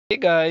Hey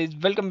guys,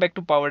 welcome back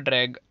to power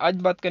drag. आज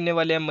बात करने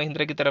वाले हैं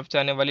महिंद्रा की तरफ से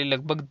आने वाली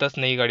लगभग 10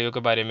 नई गाड़ियों के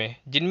बारे में,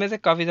 जिनमें से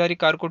काफ़ी सारी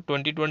कार को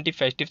 2020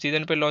 फेस्टिव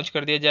सीजन पे लॉन्च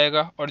कर दिया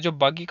जाएगा और जो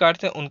बाकी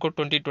कार्स हैं उनको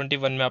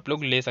 2021 में आप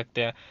लोग ले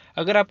सकते हैं।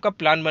 अगर आपका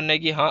प्लान बनना है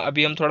कि हाँ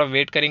अभी हम थोड़ा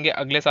वेट करेंगे,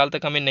 अगले साल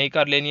तक हमें नई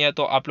कार लेनी है,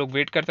 तो आप लोग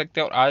वेट कर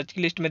सकते हैं और आज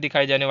की लिस्ट में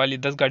दिखाई जाने वाली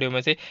 10 गाड़ियों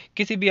में से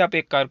किसी भी आप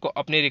एक कार को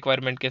अपनी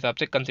रिक्वायरमेंट के हिसाब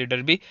से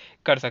कंसिडर भी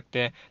कर सकते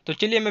हैं। तो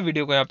चलिए मैं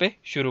वीडियो को यहाँ पे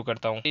शुरू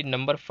करता हूँ।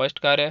 नंबर फर्स्ट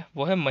कार है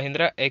वो है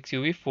महिंद्रा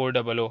XUV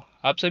 400।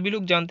 आप सभी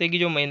लोग जानते हैं कि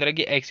जो महिंद्रा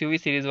की XUV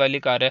सीरीज वाली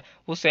कार है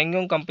वो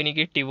सैंगयोंग कंपनी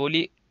की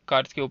टिवोली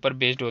कार्स के ऊपर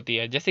बेस्ड होती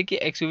है। जैसे कि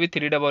XUV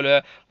 300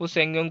 है वो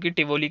सैंगयोंग की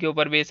टिवोली के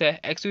ऊपर बेस है,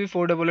 XUV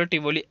 400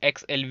 टिवोली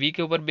XLV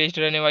के ऊपर बेस्ड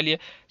रहने वाली है।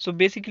 सो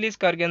बेसिकली इस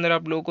कार के अंदर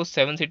आप लोगों को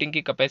 7 सीटिंग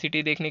की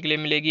कैपेसिटी देखने के लिए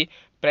मिलेगी।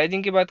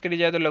 प्राइसिंग की बात करी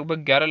जाए तो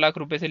लगभग 11 लाख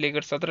रुपए से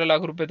लेकर 17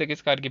 लाख रुपए तक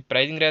इस कार की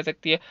प्राइसिंग रह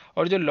सकती है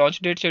और जो लॉन्च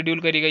डेट शेड्यूल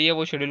करी गई है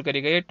वो शेड्यूल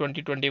करी गई है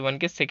 2021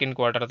 के सेकेंड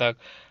क्वार्टर तक।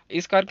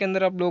 इस कार के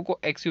अंदर आप लोगों को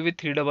XUV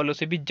 300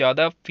 से भी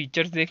ज़्यादा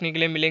फीचर्स देखने के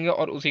लिए मिलेंगे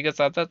और उसी के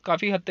साथ साथ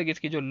काफ़ी हद तक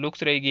इसकी जो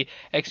लुक्स रहेगी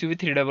XUV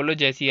 300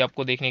 जैसी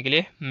आपको देखने के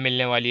लिए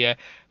मिलने वाली है।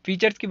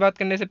 फीचर्स की बात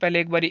करने से पहले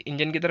एक बार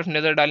इंजन की तरफ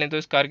नजर डालें तो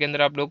इस कार के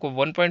अंदर आप लोगों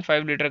को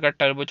 1.5 लीटर का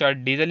टर्बोचार्ज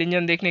डीजल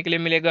इंजन देखने के लिए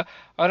मिलेगा।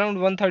 अराउंड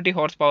 130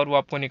 हॉर्स पावर वो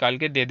आपको निकाल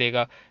के दे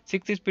देगा।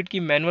 6 स्पीड की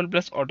manual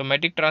plus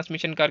automatic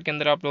transmission car के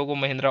अंदर आप लोगों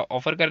को महिंद्रा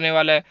ऑफर करने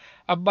वाला है।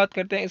 अब बात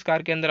करते हैं इस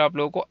कार के अंदर आप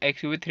लोगों को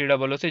XUV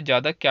 300 से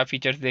ज़्यादा क्या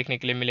फीचर्स देखने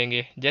के लिए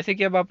मिलेंगे। जैसे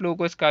कि अब आप लोगों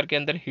को इस कार के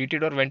अंदर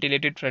हीटेड और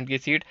वेंटिलेटेड फ्रंट की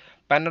seat,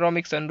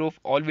 panoramic sunroof,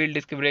 all wheel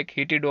disc brake,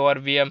 heated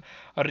ORVM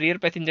और रियर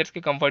पैसेंजर्स के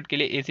कंफर्ट के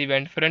लिए एसी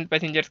वेंट, फ्रंट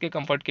पैसेंजर्स के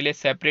कंफर्ट के लिए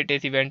सेपरेट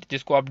एसी वेंट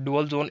जिसको आप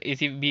डुअल जोन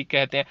एसी भी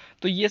कहते हैं।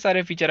 तो ये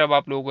सारे फीचर अब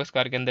आप लोगों को इस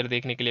कार के अंदर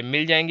देखने के लिए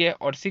मिल जाएंगे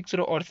और 6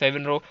 रो और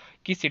 7 रो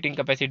की सीटिंग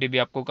कैपेसिटी भी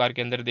आपको कार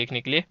के अंदर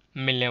देखने के लिए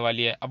मिलने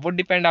वाली है। अब वो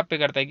डिपेंड आप पे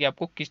करता है कि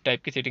आपको किस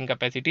टाइप की सीटिंग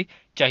कैपेसिटी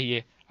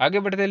चाहिए। आगे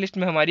बढ़ते हैं लिस्ट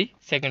में हमारी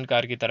सेकंड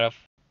कार की तरफ।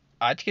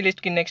 आज की लिस्ट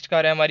की नेक्स्ट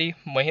कार है हमारी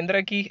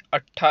महिंद्रा की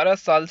 18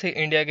 साल से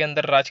इंडिया के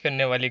अंदर राज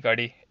करने वाली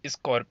गाड़ी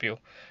स्कॉर्पियो।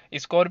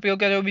 स्कॉर्पियो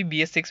का जो भी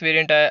BS6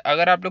 वेरिएंट है,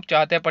 अगर आप लोग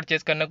चाहते हैं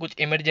परचेज करना, कुछ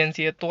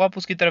इमरजेंसी है तो आप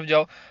उसकी तरफ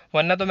जाओ,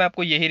 वरना तो मैं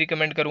आपको यही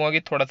रिकमेंड करूंगा कि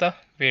थोड़ा सा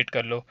वेट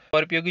कर लो।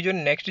 स्कॉर्पियो की जो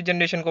नेक्स्ट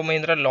जनरेशन को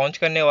महिंद्रा लॉन्च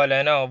करने वाला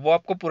है ना, वो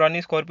आपको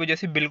पुरानी स्कॉर्पियो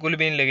जैसी बिल्कुल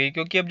भी नहीं लगेगी,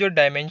 क्योंकि अब जो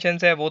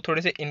डायमेंशंस है वो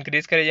थोड़े से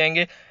इंक्रीज करे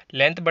जाएंगे,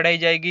 लेंथ बढ़ाई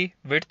जाएगी,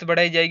 विड्थ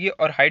बढ़ाई जाएगी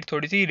और हाइट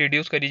थोड़ी सी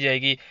रिड्यूस करी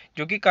जाएगी,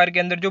 जो कि कार के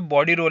अंदर जो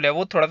बॉडी रोल है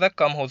वो थोड़ा सा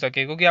कम हो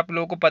सके, क्योंकि आप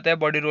लोगों को पता है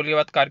बॉडी रोल के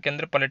बाद कार के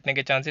अंदर पलटने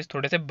के चांसेस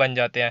थोड़े से बन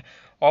जाते हैं।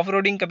 ऑफ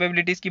रोडिंग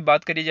कैपेबिलिटीज़ की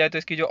बात करी जाए तो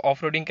इसकी जो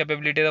ऑफ रोडिंग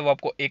कैपेबिलिटी है वो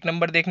आपको एक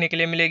नंबर देखने के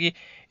लिए मिलेगी।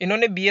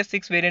 इन्होंने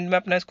BS6 वेरिएंट में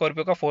अपना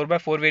स्कॉर्पियो का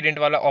 4x4 वेरिएंट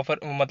वाला ऑफर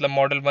मतलब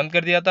मॉडल बंद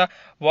कर दिया था।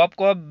 वो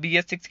आपको अब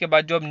BS6 के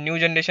बाद जो अब न्यू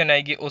जनरेशन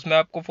आएगी उसमें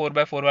आपको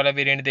 4x4 वाला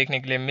वेरिएंट देखने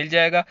के लिए मिल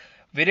जाएगा।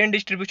 वेरिएंट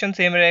डिस्ट्रीब्यूशन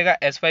सेम रहेगा,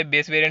 S5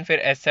 बेस वेरिएंट, फिर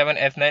S7,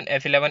 S9,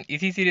 S11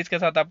 इसी सीरीज के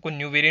साथ आपको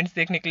न्यू वेरिएंट्स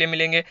देखने के लिए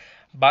मिलेंगे।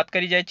 बात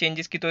करी जाए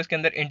चेंजेस की तो इसके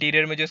अंदर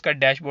इंटीरियर में जो इसका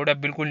डैशबोर्ड है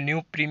बिल्कुल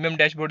न्यू प्रीमियम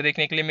डैशबोर्ड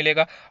देखने के लिए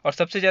मिलेगा और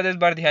सबसे ज़्यादा इस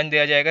बार ध्यान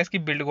दिया जाएगा इसकी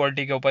बिल्ड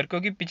क्वालिटी के ऊपर,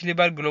 क्योंकि पिछली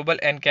बार ग्लोबल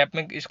एनकैप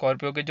में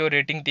स्कॉर्पियो की जो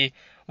रेटिंग थी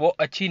वो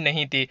अच्छी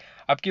नहीं थी।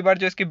 अब की बार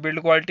जो इसकी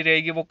बिल्ड क्वालिटी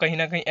रहेगी वो कहीं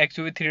ना कहीं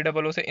XUV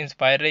 300 से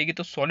इंस्पायर रहेगी,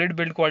 तो सॉलिड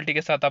बिल्ड क्वालिटी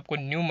के साथ आपको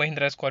न्यू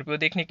महिंद्रा स्कॉर्पियो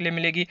देखने के लिए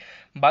मिलेगी।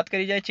 बात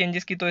करी जाए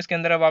चेंजेस की तो इसके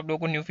अंदर अब आप लोगों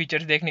को न्यू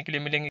फीचर्स देखने के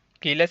लिए मिलेंगे,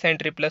 keyless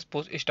entry plus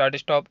push start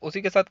stop,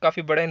 उसी के साथ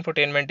काफी बड़ा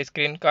इंफोटेनमेंट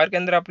स्क्रीन, कार के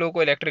अंदर आप लोगों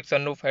को electric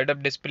sunroof, head up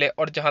display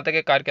और जहां तक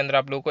है कार के अंदर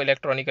आप लोगों को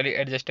इलेक्ट्रॉनिकली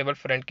एडजस्टेबल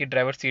फ्रंट की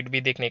ड्राइवर सीट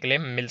भी देखने के लिए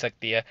मिल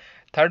सकती है।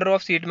 थर्ड रो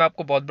ऑफ सीट में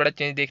आपको बहुत बड़ा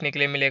चेंज देखने के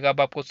लिए मिलेगा।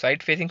 अब आपको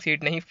साइड फेसिंग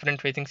सीट नहीं फ्रंट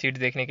फेसिंग सीट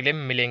देखने के लिए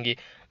मिलेंगी।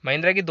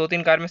 महिंद्रा की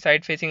 2-3 कार में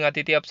साइड फेसिंग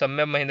आती थी, अब सब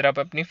में महिंद्रा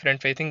पर अपनी फ्रंट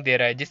फेसिंग दे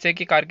रहा है, जिससे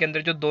कि कार के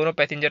अंदर जो दोनों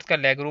पैसेंजर्स का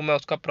लेग रूम है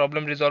उसका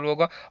प्रॉब्लम रिजॉल्व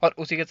होगा और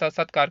उसी के साथ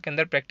साथ कार के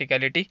अंदर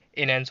प्रैक्टिकलिटी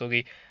इनहेंस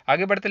होगी।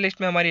 आगे बढ़ते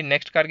लिस्ट में हमारी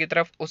नेक्स्ट कार की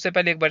तरफ, उससे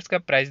पहले एक बार इसका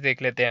प्राइस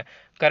देख लेते हैं।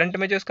 करंट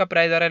में जो इसका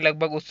प्राइस आ रहा है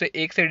लगभग उससे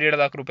 1 से 1.5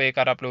 लाख रुपए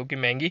कार आप लोगों की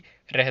महंगी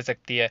रह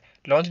सकती है।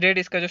 लॉन्च डेट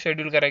इसका जो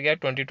शेड्यूल करा गया है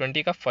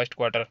 2020 का फर्स्ट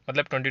क्वार्टर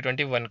मतलब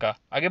 2021 का।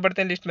 आगे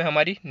बढ़ते हैं लिस्ट में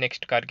हमारी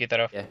नेक्स्ट कार की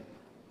तरफ।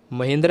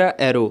 महिंद्रा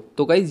एरो।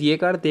 तो गाइज ये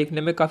कार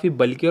देखने में काफ़ी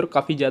बल्कि और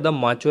काफ़ी ज़्यादा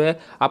माचो है।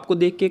 आपको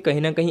देख के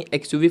कहीं ना कहीं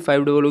XUV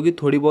 500 की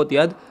थोड़ी बहुत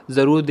याद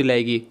ज़रूर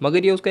दिलाएगी,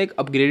 मगर ये उसका एक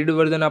अपग्रेडेड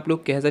वर्जन आप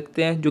लोग कह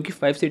सकते हैं, जो कि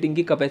 5 सीटिंग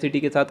की कैपेसिटी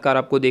के साथ कार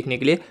आपको देखने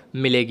के लिए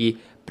मिलेगी।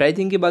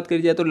 प्राइसिंग की बात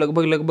करी जाए तो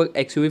लगभग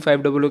XUV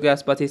 500 के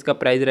आसपास इसका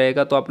प्राइस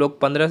रहेगा, तो आप लोग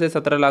 15 से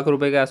 17 लाख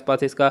रुपए के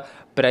आसपास इसका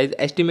प्राइस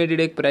एस्टिमेटेड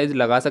एक प्राइस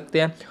लगा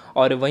सकते हैं।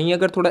 और वहीं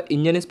अगर थोड़ा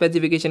इंजन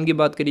स्पेसिफिकेशन की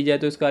बात करी जाए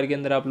तो इस कार के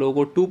अंदर आप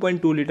लोगों को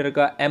 2.2 लीटर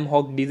का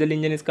M-HOG डीजल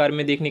इंजन इस कार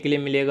में देखने के लिए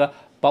मिलेगा।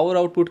 पावर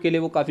आउटपुट के लिए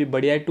वो काफ़ी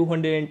बढ़िया है,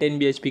 210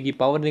 bhp की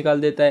पावर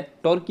निकाल देता है।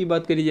 टॉर्क की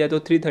बात करी जाए तो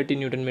 330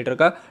 न्यूटन मीटर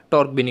का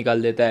टॉर्क भी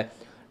निकाल देता है।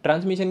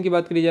 ट्रांसमिशन की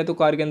बात करी जाए तो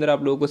कार के अंदर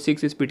आप लोगों को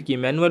 6 स्पीड की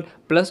manual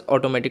plus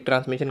automatic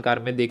transmission car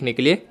में देखने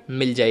के लिए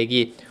मिल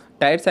जाएगी।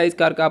 टायर साइज़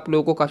कार का आप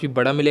लोगों को काफ़ी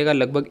बड़ा मिलेगा,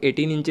 लगभग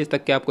 18 इंचेस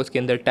तक के आपको इसके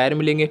अंदर टायर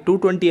मिलेंगे।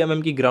 220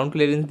 mm की ग्राउंड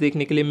क्लियरेंस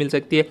देखने के लिए मिल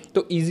सकती है,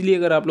 तो ईजिली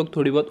अगर आप लोग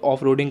थोड़ी बहुत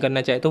ऑफ रोडिंग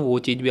करना चाहें तो वो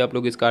चीज़ भी आप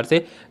लोग इस कार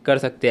से कर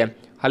सकते हैं।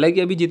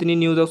 हालांकि अभी जितनी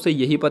न्यूज़ है उससे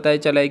यही पता है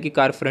चला है कि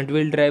कार फ्रंट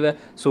व्हील ड्राइव है।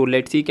 सो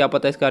लेट्स सी, क्या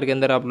पता है इस कार के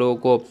अंदर आप लोगों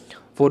को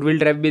फोर व्हील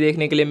ड्राइव भी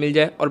देखने के लिए मिल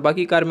जाए। और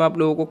बाकी कार में आप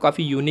लोगों को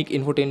काफ़ी यूनिक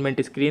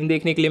इन्फोटेनमेंट स्क्रीन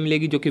देखने के लिए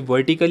मिलेगी जो कि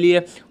वर्टिकली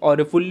है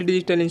और फुल्ली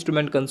डिजिटल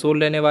इंस्ट्रूमेंट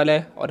कंसोल रहने वाला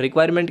है। और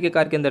रिक्वायरमेंट के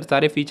कार के अंदर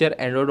सारे feature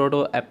Android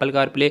auto, Apple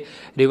car play,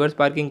 reverse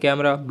parking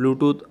camera,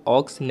 Bluetooth,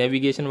 aux,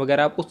 navigation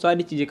वगैरह आपको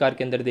सारी चीज़ें कार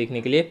के अंदर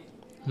देखने के लिए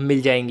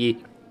मिल जाएंगी।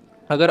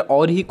 अगर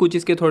और ही कुछ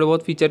इसके थोड़े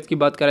बहुत फीचर्स की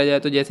बात करा जाए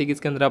तो जैसे कि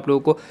इसके अंदर आप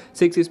लोगों को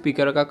 6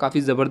 स्पीकर का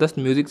काफ़ी ज़बरदस्त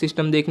म्यूजिक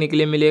सिस्टम देखने के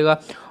लिए मिलेगा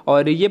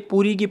और ये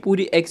पूरी की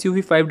पूरी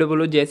XUV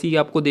 500 जैसी ही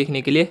आपको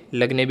देखने के लिए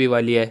लगने भी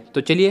वाली है।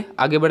 तो चलिए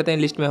आगे बढ़ते हैं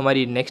लिस्ट में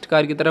हमारी नेक्स्ट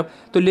कार की तरफ।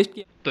 तो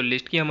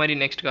लिस्ट की हमारी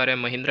नेक्स्ट कार है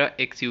महिंद्रा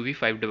XUV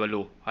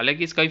 500।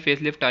 हालांकि इसका भी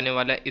फेसलिफ्ट आने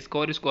वाला है, इसको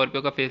और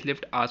स्कॉर्पियो का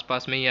फेसलिफ्ट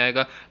आसपास में ही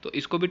आएगा, तो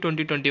इसको भी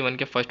 2021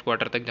 के फर्स्ट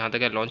क्वार्टर तक जहाँ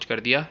तक है लॉन्च कर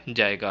दिया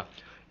जाएगा।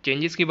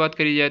 चेंजेस की बात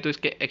करी जाए तो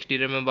इसके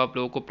एक्सटीरियर में आप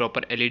लोगों को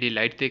प्रॉपर LED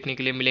लाइट देखने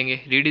के लिए मिलेंगे,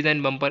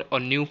 रीडिज़ाइन बम्पर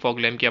और न्यू फॉग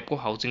लैम्प की आपको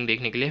हाउसिंग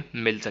देखने के लिए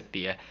मिल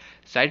सकती है।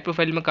 साइड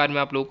प्रोफाइल में कार में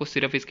आप लोगों को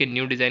सिर्फ इसके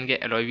न्यू डिज़ाइन के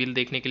अलॉय व्हील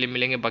देखने के लिए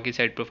मिलेंगे, बाकी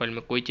साइड प्रोफाइल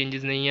में कोई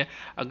चेंजेस नहीं है।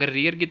 अगर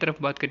रियर की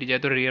तरफ बात करी जाए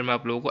तो रियर में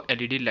आप लोगों को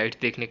LED लाइट्स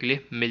देखने के लिए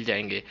मिल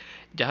जाएंगे।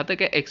 जहाँ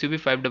तक है XUV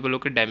 500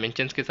 के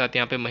डायमेंशंस के साथ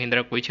यहाँ पे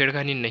महिंद्रा कोई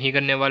छेड़खानी नहीं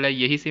करने वाला है,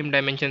 यही सेम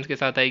डायमेंशंस के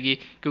साथ आएगी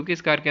क्योंकि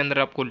इस कार के अंदर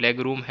आपको लेग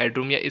रूम, हेड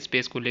रूम या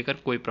स्पेस को लेकर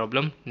कोई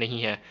प्रॉब्लम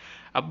नहीं है।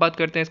 अब बात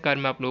करते हैं इस कार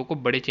में आप लोगों को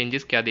बड़े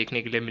चेंजेस क्या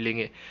देखने के लिए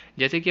मिलेंगे।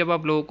 जैसे कि अब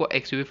आप लोगों को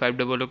XUV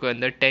 500 के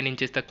अंदर 10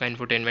 इंचेस तक का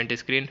infotainment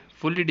screen,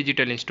 fully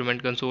digital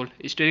instrument console,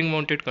 steering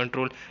mounted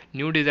control,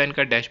 new design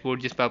का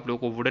डैशबोर्ड जिस पर आप लोगों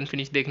को वुडन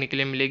फिनिश देखने के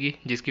लिए मिलेगी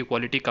जिसकी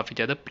क्वालिटी काफ़ी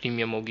ज़्यादा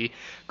प्रीमियम होगी।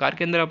 कार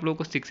के अंदर आप लोगों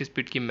को 6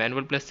 स्पीड की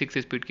मैनुअल प्लस 6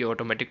 स्पीड की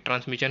automatic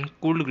transmission,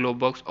 cooled glove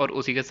box और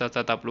उसी के साथ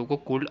साथ आप लोगों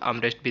को कूल्ड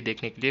आर्मरेस्ट भी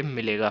देखने के लिए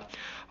मिलेगा।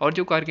 और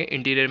जो कार के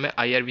इंटीरियर में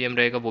IRVM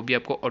रहेगा वो भी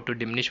आपको ऑटो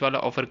डिमिनिश वाला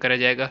ऑफर करा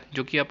जाएगा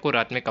जो कि आपको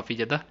रात में काफ़ी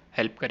ज़्यादा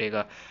हेल्प करेगा।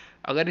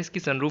 अगर इसकी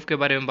सनरूफ के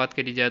बारे में बात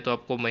करी जाए तो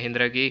आपको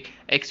महिंद्रा की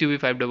XUV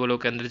 500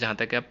 के अंदर जहाँ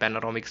तक है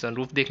पैनारोमिक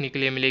सनरूफ देखने के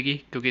लिए मिलेगी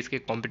क्योंकि इसके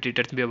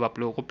कॉम्पिटिटर्स भी अब आप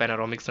लोगों को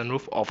पैनारोमिक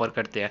सनरूफ ऑफर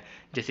करते हैं,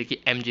 जैसे कि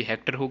MG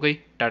हेक्टर हो गई,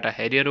 टाटा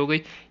हैरियर हो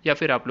गई, या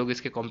फिर आप लोग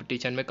इसके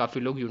कॉम्पिटिशन में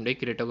काफ़ी लोग Hyundai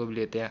क्रेटा को भी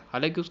लेते हैं।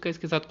 हालांकि उसका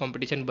इसके साथ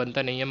कॉम्पिटिशन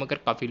बनता नहीं है मगर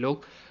काफ़ी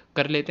लोग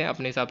कर लेते हैं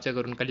अपने हिसाब से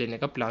अगर उनका लेने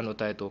का प्लान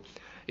होता है तो।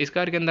 इस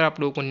कार के अंदर आप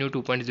लोगों को न्यू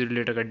 2.0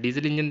 लीटर का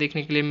डीजल इंजन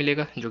देखने के लिए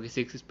मिलेगा जो कि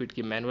 6 स्पीड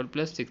की मैनुअल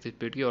प्लस 6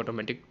 स्पीड की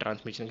ऑटोमेटिक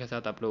ट्रांसमिशन के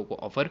साथ आप लोगों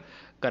को ऑफर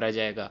करा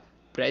जाएगा।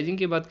 प्राइसिंग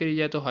की बात करी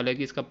जाए तो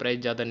हालांकि इसका प्राइस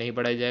ज़्यादा नहीं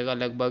बढ़ाया जाएगा,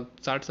 लगभग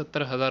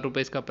 60-70 हज़ार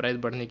रुपये इसका प्राइस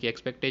बढ़ने की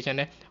एक्सपेक्टेशन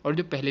है और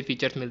जो पहले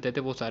फीचर्स मिलते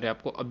थे वो सारे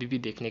आपको अभी भी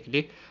देखने के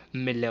लिए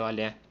मिलने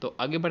वाले हैं। तो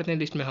आगे बढ़ते हैं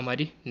लिस्ट में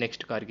हमारी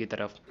नेक्स्ट कार की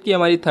तरफ। कि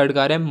हमारी थर्ड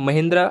कार है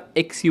महिंद्रा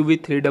XUV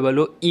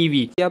 300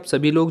 EV। आप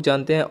सभी लोग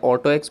जानते हैं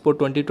ऑटो एक्सपो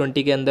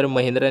 2020 के अंदर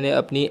महिंद्रा ने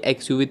अपनी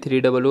XUV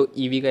 300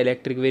 EV का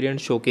इलेक्ट्रिक वेरिएंट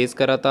शोकेस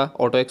करा था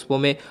ऑटो एक्सपो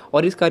में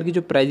और इस कार की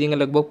जो प्राइसिंग है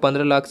लगभग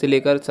 15 लाख से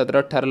लेकर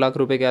 17-18 लाख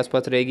रुपए के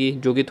आसपास रहेगी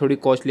जो कि थोड़ी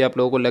कॉस्टली आप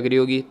लोगों को लग रही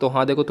होगी। तो हाँ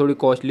देखो, थोड़ी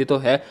कॉस्टली तो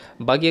है।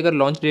 बाकी अगर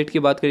लॉन्च डेट की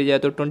बात करी जाए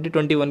तो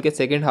 2021 के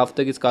सेकेंड हाफ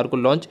तक इस कार को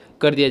लॉन्च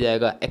कर दिया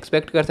जाएगा।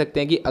 एक्सपेक्ट कर सकते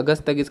हैं कि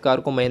अगस्त तक इस कार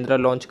को महिंद्रा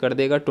लॉन्च कर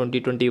देगा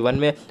 2021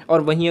 में।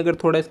 और वहीं अगर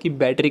थोड़ा इसकी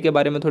बैटरी के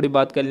बारे में थोड़ी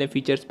बात कर लें,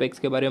 फीचर स्पेक्स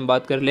के बारे में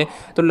बात कर लें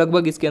तो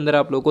लगभग इसके अंदर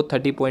आप लोगों को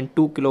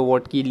 30.2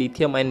 किलोवाट की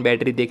लिथियम आयन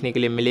बैटरी देखने के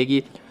लिए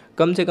मिलेगी।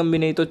 कम से कम भी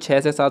नहीं तो 6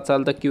 से 7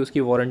 साल तक की उसकी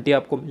वारंटी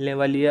आपको मिलने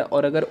वाली है।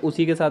 और अगर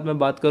उसी के साथ मैं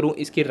बात करूं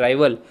इसकी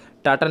राइवल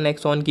टाटा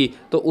नेक्सॉन की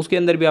तो उसके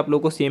अंदर भी आप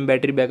लोगों को सेम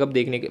बैटरी बैकअप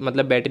देखने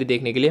के बैटरी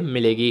देखने के लिए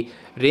मिलेगी।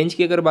 रेंज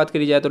की अगर बात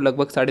करी जाए तो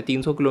लगभग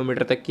 350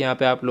 किलोमीटर तक की यहाँ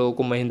पे आप लोगों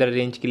को महिंद्रा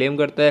रेंज क्लेम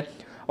करता है।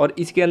 और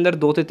इसके अंदर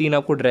 2 से 3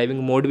 आपको ड्राइविंग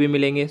मोड भी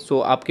मिलेंगे। सो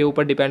आपके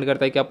ऊपर डिपेंड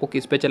करता है कि आपको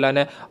किस पे चलाना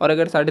है। और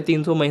अगर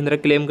 350 महिंद्रा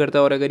क्लेम करता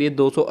है और अगर ये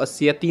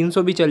 280 या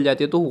 300 भी चल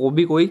जाती है तो वो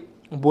भी कोई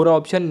बुरा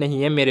ऑप्शन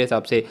नहीं है मेरे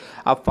हिसाब से।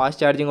 आप फास्ट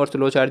चार्जिंग और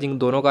स्लो चार्जिंग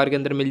दोनों कार के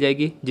अंदर मिल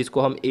जाएगी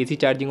जिसको हम AC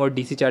चार्जिंग और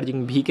DC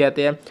चार्जिंग भी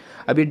कहते हैं।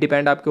 अभी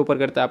डिपेंड आपके ऊपर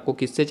करता है आपको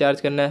किससे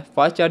चार्ज करना है।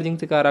 फास्ट चार्जिंग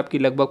से कार आपकी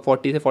लगभग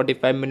 40 से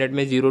 45 मिनट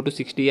में 0 to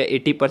 60 या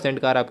 80%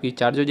 कार आपकी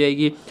चार्ज हो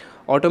जाएगी।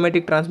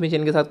 ऑटोमेटिक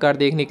ट्रांसमिशन के साथ कार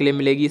देखने के लिए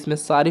मिलेगी। इसमें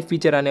सारे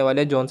फीचर आने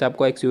वाले हैं जो से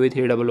आपको XUV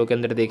 300 के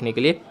अंदर देखने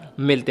के लिए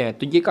मिलते हैं।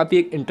 तो ये काफ़ी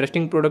एक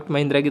इंटरेस्टिंग प्रोडक्ट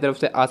महिंद्रा की तरफ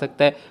से आ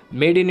सकता है।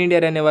 मेड इन इंडिया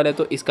रहने वाला है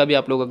तो इसका भी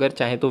आप लोग अगर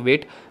चाहें तो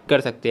वेट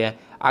कर सकते हैं।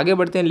 आगे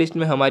बढ़ते हैं लिस्ट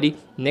में हमारी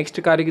नेक्स्ट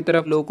कार की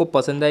तरफ। लोगों को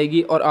पसंद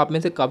आएगी और आप में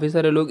से काफ़ी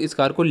सारे लोग इस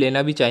कार को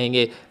लेना भी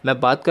चाहेंगे। मैं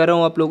बात कर रहा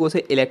हूँ आप लोगों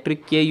से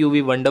इलेक्ट्रिक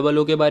KUV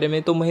 100 के बारे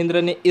में। तो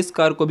महिंद्रा ने इस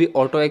कार को भी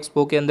ऑटो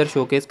एक्सपो के अंदर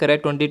शोकेस करा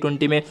है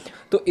 2020 में।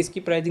 तो इसकी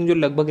प्राइसिंग जो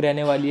लगभग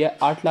रहने वाली है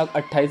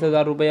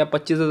 8,28,000 रुपये या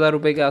 25,000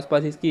 रुपये के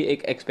आसपास इसकी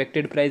एक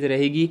एक्सपेक्टेड प्राइस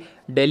रहेगी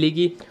दिल्ली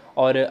की।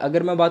 और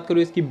अगर मैं बात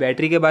करूँ इसकी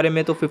बैटरी के बारे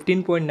में तो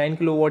 15.9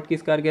 किलोवाट की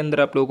इस कार के अंदर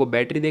आप लोगों को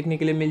बैटरी देखने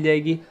के लिए मिल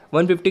जाएगी।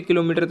 150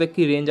 किलोमीटर तक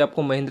की रेंज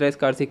आपको महिंद्रा इस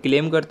कार से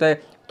क्लेम करता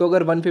है। तो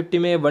अगर 150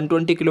 में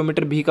 120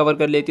 किलोमीटर भी कवर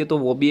कर लेती है तो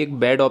वो भी एक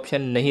बैड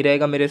ऑप्शन नहीं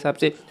रहेगा मेरे हिसाब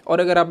से। और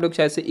अगर आप लोग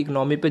शायद से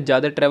इकोनॉमी पे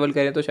ज़्यादा ट्रैवल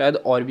करें तो शायद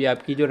और भी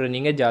आपकी जो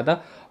रनिंग है ज़्यादा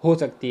हो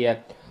सकती है।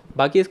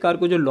 बाकी इस कार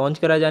को जो लॉन्च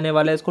करा जाने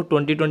वाला है इसको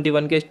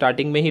 2021 के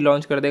स्टार्टिंग में ही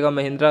लॉन्च कर देगा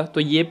महिंद्रा। तो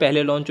ये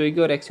पहले लॉन्च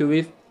होगी और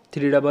XUV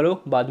 300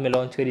 बाद में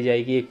लॉन्च करी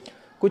जाएगी।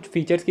 कुछ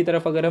फीचर्स की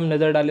तरफ अगर हम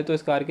नज़र डालें तो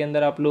इस कार के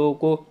अंदर आप लोगों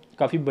को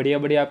काफ़ी बढ़िया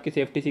बढ़िया आपकी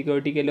सेफ्टी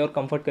सिक्योरिटी के लिए और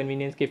कंफर्ट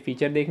कन्वीनियंस के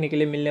फीचर देखने के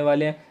लिए मिलने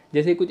वाले हैं।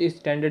 जैसे कुछ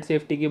स्टैंडर्ड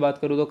सेफ्टी की बात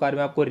करूँ तो कार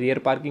में आपको rear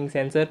parking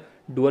sensor,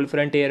 dual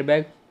front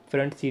airbag,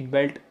 front seat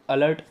belt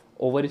alert,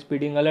 over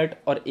speeding alert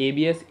और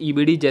ABS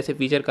EBD जैसे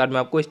फीचर कार में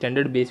आपको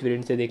स्टैंडर्ड बेस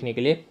वेरिएंट से देखने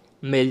के लिए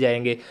मिल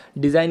जाएंगे।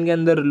 डिज़ाइन के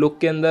अंदर, लुक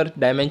के अंदर,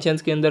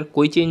 डायमेंशंस के अंदर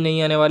कोई चेंज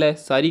नहीं आने वाला है,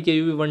 सारी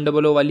KUV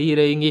 100 वाली ही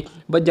रहेंगी।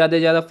 बस ज़्यादा से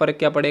ज़्यादा फ़र्क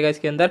क्या पड़ेगा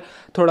इसके अंदर,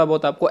 थोड़ा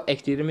बहुत आपको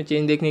एक्सटीरियर में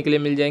चेंज देखने के लिए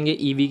मिल जाएंगे,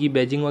 EV की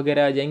बैजिंग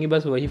वगैरह आ जाएंगी,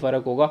 बस वही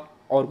फ़र्क होगा।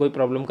 और कोई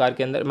प्रॉब्लम कार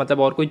के अंदर मतलब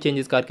और कोई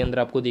चेंजेस कार के अंदर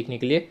आपको देखने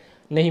के लिए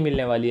नहीं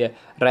मिलने वाली है।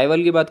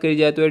 राइवल की बात करी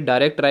जाए तो ये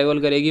डायरेक्ट राइवल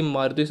करेगी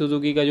मारुति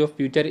सुजुकी का जो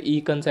फ्यूचर ई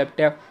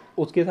कंसेप्ट है,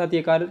 उसके साथ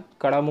ये कार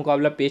कड़ा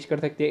मुकाबला पेश कर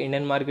सकती है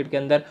इंडियन मार्केट के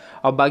अंदर।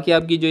 और बाकी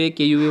आपकी जो ये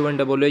KUV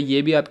 100 है,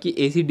 ये भी आपकी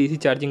AC DC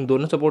चार्जिंग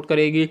दोनों सपोर्ट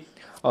करेगी।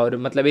 और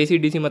मतलब AC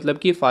DC मतलब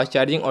कि फास्ट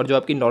चार्जिंग और जो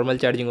आपकी नॉर्मल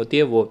चार्जिंग होती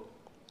है वो।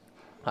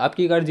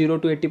 आपकी कार 0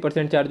 to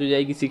 80% चार्ज हो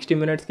जाएगी 60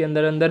 मिनट्स के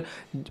अंदर अंदर,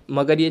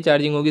 मगर ये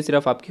चार्जिंग होगी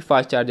सिर्फ आपकी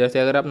फास्ट चार्जर से।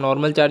 अगर आप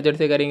नॉर्मल चार्जर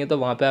से करेंगे तो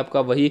वहाँ पे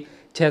आपका वही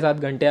 6-7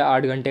 घंटे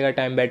 8 घंटे का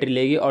टाइम बैटरी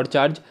लेगी और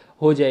चार्ज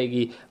हो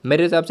जाएगी।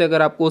 मेरे हिसाब से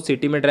अगर आपको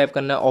सिटी में ड्राइव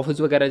करना है,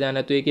 ऑफिस वगैरह जाना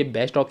है, तो एक ये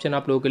बेस्ट ऑप्शन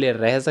आप लोगों के लिए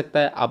रह सकता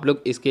है। आप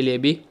लोग इसके लिए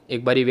भी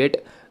एक बारी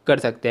वेट कर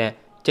सकते हैं।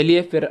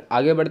 चलिए फिर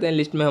आगे बढ़ते हैं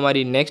लिस्ट में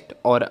हमारी नेक्स्ट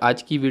और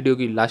आज की वीडियो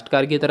की लास्ट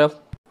कार की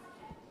तरफ।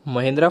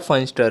 महिंद्रा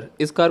फंस्टर,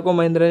 इस कार को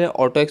महिंद्रा ने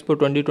ऑटो एक्सपो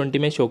 2020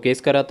 में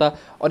शोकेस करा था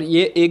और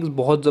ये एक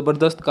बहुत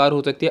ज़बरदस्त कार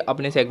हो सकती है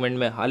अपने सेगमेंट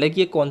में।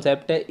 हालांकि ये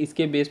कॉन्सेप्ट है,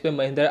 इसके बेस पे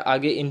महिंद्रा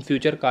आगे इन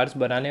फ्यूचर कार्स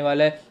बनाने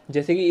वाला है।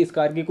 जैसे कि इस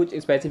कार की कुछ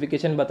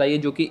स्पेसिफिकेशन बताइए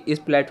जो कि इस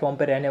प्लेटफॉर्म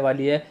पर रहने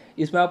वाली है।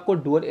 इसमें आपको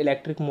डुअल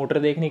इलेक्ट्रिक मोटर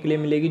देखने के लिए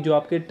मिलेगी जो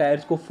आपके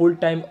टायर्स को full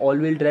time all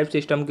wheel drive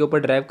system के ऊपर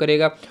ड्राइव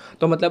करेगा।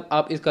 तो मतलब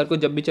आप इस कार को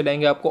जब भी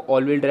चलाएंगे आपको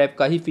ऑल व्हील ड्राइव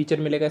का ही फीचर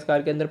मिलेगा इस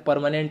कार के अंदर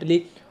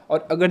परमानेंटली।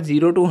 और अगर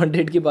 0 to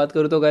 100 की बात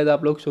करूँ तो गाइस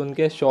आप लोग सुन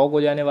के शॉक हो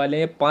जाने वाले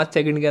हैं। 5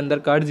 सेकंड के अंदर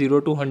कार 0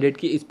 to 100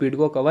 की स्पीड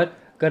को कवर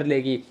कर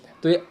लेगी।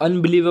 तो ये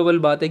अनबिलीवेबल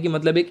बात है कि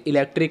मतलब एक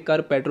electric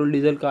car petrol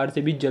diesel car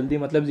से भी जल्दी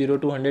मतलब 0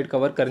 to 100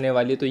 कवर करने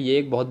वाली है। तो ये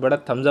एक बहुत बड़ा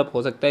थम्स अप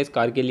हो सकता है इस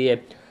कार के लिए।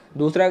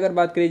 दूसरा अगर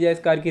बात करी जाए इस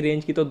कार की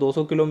रेंज की तो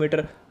 200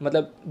 किलोमीटर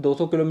मतलब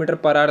 200 किलोमीटर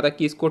पर आवर तक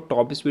की इसको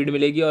टॉप स्पीड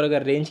मिलेगी। और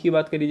अगर रेंज की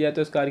बात करी जाए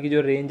तो इस कार की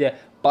जो रेंज है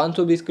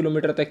 520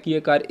 किलोमीटर तक की ये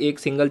कार एक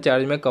सिंगल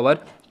चार्ज में कवर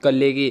कर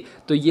लेगी।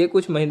 तो ये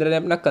कुछ महिंद्रा ने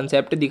अपना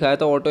कंसेप्ट दिखाया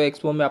था ऑटो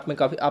एक्सपो में। आपने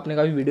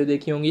काफ़ी वीडियो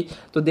देखी होंगी।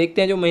 तो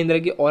देखते हैं जो महिंद्रा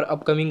की और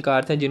अपकमिंग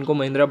कार्स हैं जिनको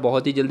महिंद्रा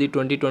बहुत ही जल्दी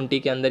 2020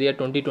 के अंदर या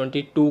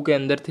 2022 के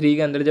अंदर 3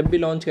 के अंदर जब भी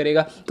लॉन्च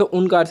करेगा तो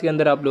उन कार्स के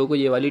अंदर आप लोगों को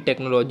ये वाली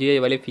टेक्नोलॉजी ये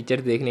वाले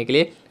फीचर्स देखने के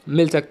लिए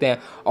मिल सकते हैं।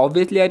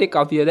 ऑब्वियसली यार ये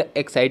काफ़ी ज़्यादा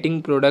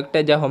एक्साइटिंग प्रोडक्ट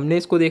है। जब हमने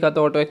इसको देखा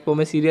था ऑटो एक्सपो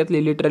में सीरियसली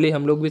लिटरली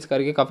हम लोग भी इस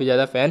करके काफ़ी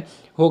ज़्यादा फ़ैन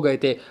हो गए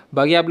थे।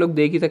 बाकी आप लोग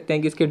देख ही सकते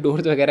हैं कि इसके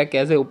डोर्स वगैरह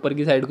कैसे ऊपर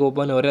की साइड को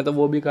ओपन हो रहे हैं, तो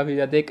वो भी काफ़ी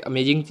ज़्यादा एक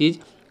अमेजिंग चीज़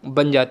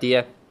बन जाती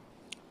है।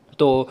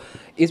 तो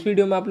इस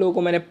वीडियो में आप लोगों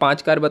को मैंने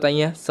 5 कार बताई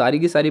हैं, सारी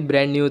की सारी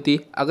ब्रांड न्यू थी।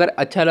 अगर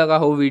अच्छा लगा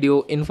हो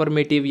वीडियो,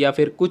 इन्फॉर्मेटिव या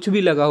फिर कुछ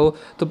भी लगा हो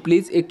तो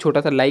प्लीज़ एक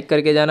छोटा सा लाइक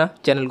करके जाना,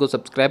 चैनल को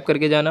सब्सक्राइब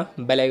करके जाना,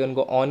 बेल आइकन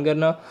को ऑन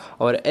करना।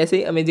 और ऐसे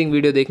ही अमेजिंग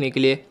वीडियो देखने के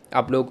लिए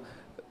आप लोग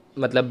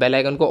मतलब बेल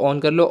आइकन को ऑन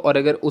कर लो। और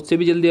अगर उससे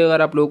भी जल्दी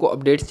अगर आप लोगों को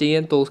अपडेट्स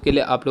चाहिए तो उसके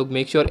लिए आप लोग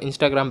मेक श्योर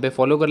इंस्टाग्राम पे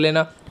फॉलो कर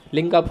लेना,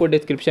 लिंक आपको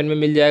डिस्क्रिप्शन में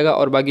मिल जाएगा।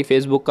 और बाकी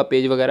फेसबुक का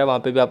पेज वगैरह वहाँ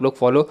पे भी आप लोग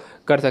फॉलो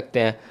कर सकते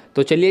हैं।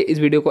 तो चलिए इस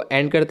वीडियो को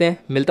एंड करते हैं,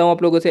 मिलता हूँ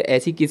आप लोगों से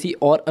ऐसी किसी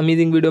और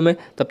अमेजिंग वीडियो में।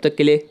 तब तक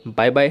के लिए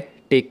bye bye,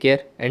 take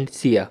care and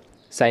सी या,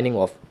 साइनिंग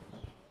ऑफ।